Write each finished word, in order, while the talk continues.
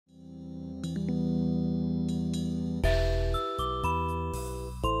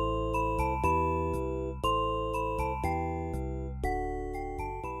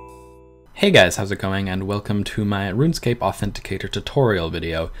Hey guys, how's it going, and welcome to my RuneScape Authenticator tutorial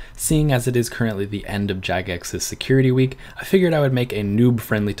video. Seeing as it is currently the end of Jagex's security week, I figured I would make a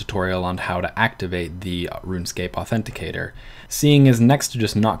noob-friendly tutorial on how to activate the RuneScape Authenticator. Seeing as next to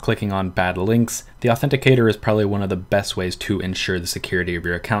just not clicking on bad links, the Authenticator is probably one of the best ways to ensure the security of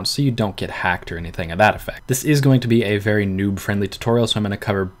your account so you don't get hacked or anything of that effect. This is going to be a very noob-friendly tutorial, so I'm going to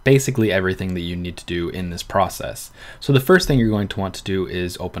cover basically everything that you need to do in this process. So the first thing you're going to want to do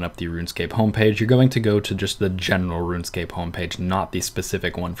is open up the RuneScape homepage. You're going to go to just the general RuneScape homepage, not the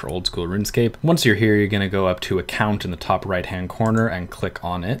specific one for old school RuneScape. Once you're here, you're going to go up to account in the top right hand corner and click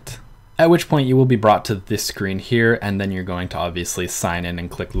on it. At which point you will be brought to this screen here, and then you're going to obviously sign in and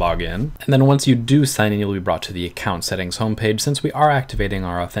click login. And then once you do sign in, you'll be brought to the account settings homepage. Since we are activating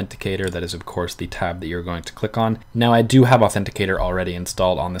our Authenticator, that is of course the tab that you're going to click on. Now I do have Authenticator already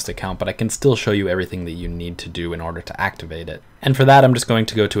installed on this account, but I can still show you everything that you need to do in order to activate it. And for that, I'm just going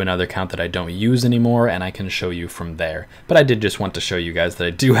to go to another account that I don't use anymore, and I can show you from there. But I did just want to show you guys that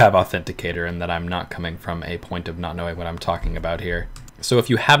I do have Authenticator and that I'm not coming from a point of not knowing what I'm talking about here. So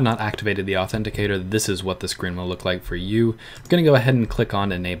if you have not activated the Authenticator, this is what the screen will look like for you. I'm going to go ahead and click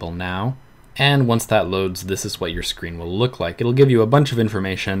on Enable Now. And once that loads, this is what your screen will look like. It'll give you a bunch of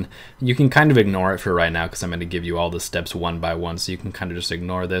information. You can kind of ignore it for right now because I'm going to give you all the steps one by one, so you can kind of just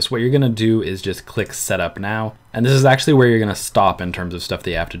ignore this. What you're going to do is just click Setup Now. And this is actually where you're going to stop in terms of stuff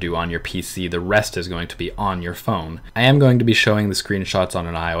that you have to do on your PC. The rest is going to be on your phone. I am going to be showing the screenshots on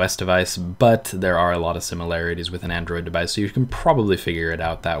an iOS device, but there are a lot of similarities with an Android device, so you can probably figure it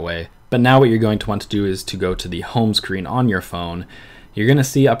out that way. But now what you're going to want to do is to go to the home screen on your phone. You're going to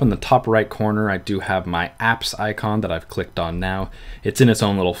see up in the top right corner, I do have my apps icon that I've clicked on now. It's in its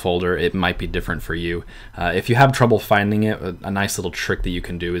own little folder. It might be different for you. If you have trouble finding it, a nice little trick that you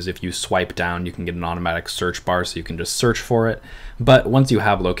can do is if you swipe down, you can get an automatic search bar, so you can just search for it. But once you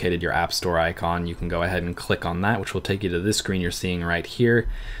have located your App Store icon, you can go ahead and click on that, which will take you to this screen you're seeing right here.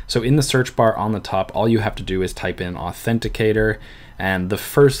 So in the search bar on the top, all you have to do is type in Authenticator, and the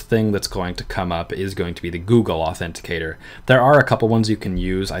first thing that's going to come up is going to be the Google Authenticator. There are a couple ones you can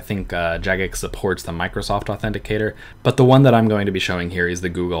use. I think Jagex supports the Microsoft Authenticator, but the one that I'm going to be showing here is the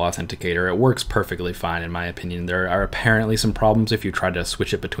Google Authenticator. It works perfectly fine in my opinion. There are apparently some problems if you try to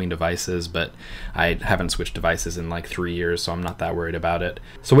switch it between devices, but I haven't switched devices in like 3 years, so I'm not that worried about it.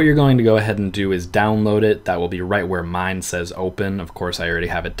 So what you're going to go ahead and do is download it. That will be right where mine says open. Of course, I already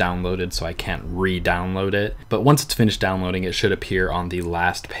have it downloaded, so I can't re-download it. But once it's finished downloading, it should appear on the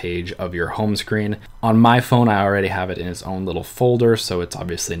last page of your home screen. On my phone, I already have it in its own little folder, so it's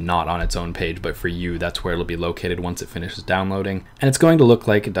obviously not on its own page, but for you, that's where it'll be located once it finishes downloading. And it's going to look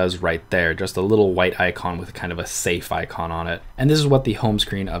like it does right there, just a little white icon with kind of a safe icon on it. And this is what the home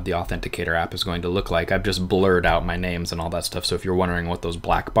screen of the Authenticator app is going to look like. I've just blurred out my names and all that stuff, so if you're wondering what those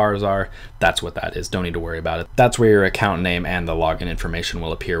black bars are, that's what that is. Don't need to worry about it. That's where your account name and the login information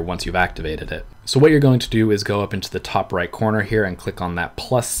will appear once you've activated it. So what you're going to do is go up into the top right corner here and click on that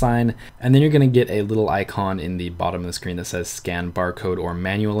plus sign, and then you're going to get a little icon in the bottom of the screen that says scan barcode or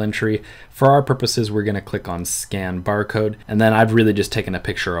manual entry. For our purposes, we're going to click on scan barcode, and then I've really just taken a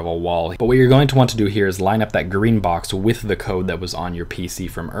picture of a wall. But what you're going to want to do here is line up that green box with the code that was on your PC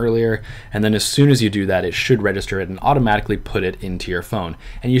from earlier, and then as soon as you do that, it should register it and automatically put it into your phone.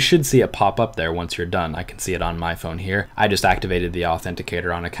 And you should see it pop up there once you're done. I can see it on my phone here. I just activated the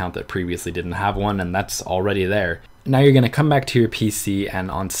Authenticator on an account that previously didn't have one, and that's already there. Now you're going to come back to your PC,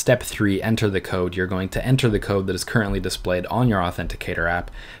 and on step 3, enter the code. You're going to enter the code that is currently displayed on your Authenticator app.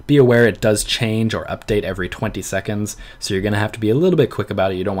 Be aware it does change or update every 20 seconds, so you're going to have to be a little bit quick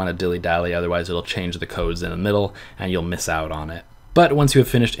about it. You don't want to dilly-dally, otherwise it'll change the codes in the middle and you'll miss out on it. But once you have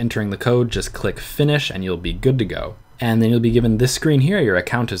finished entering the code, just click finish and you'll be good to go. And then you'll be given this screen here. Your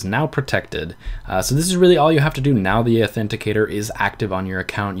account is now protected. So this is really all you have to do. Now the Authenticator is active on your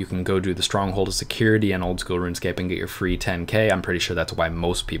account. You can go do the Stronghold of Security and Old School RuneScape and get your free 10K. I'm pretty sure that's why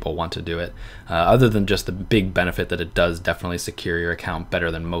most people want to do it. Other than just the big benefit that it does definitely secure your account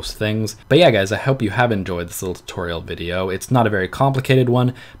better than most things. But yeah guys, I hope you have enjoyed this little tutorial video. It's not a very complicated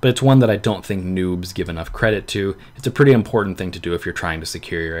one, but it's one that I don't think noobs give enough credit to. It's a pretty important thing to do if you're trying to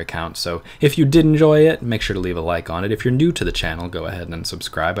secure your account. So if you did enjoy it, make sure to leave a like on it. If you're new to the channel, go ahead and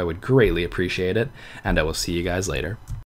subscribe. I would greatly appreciate it, and I will see you guys later.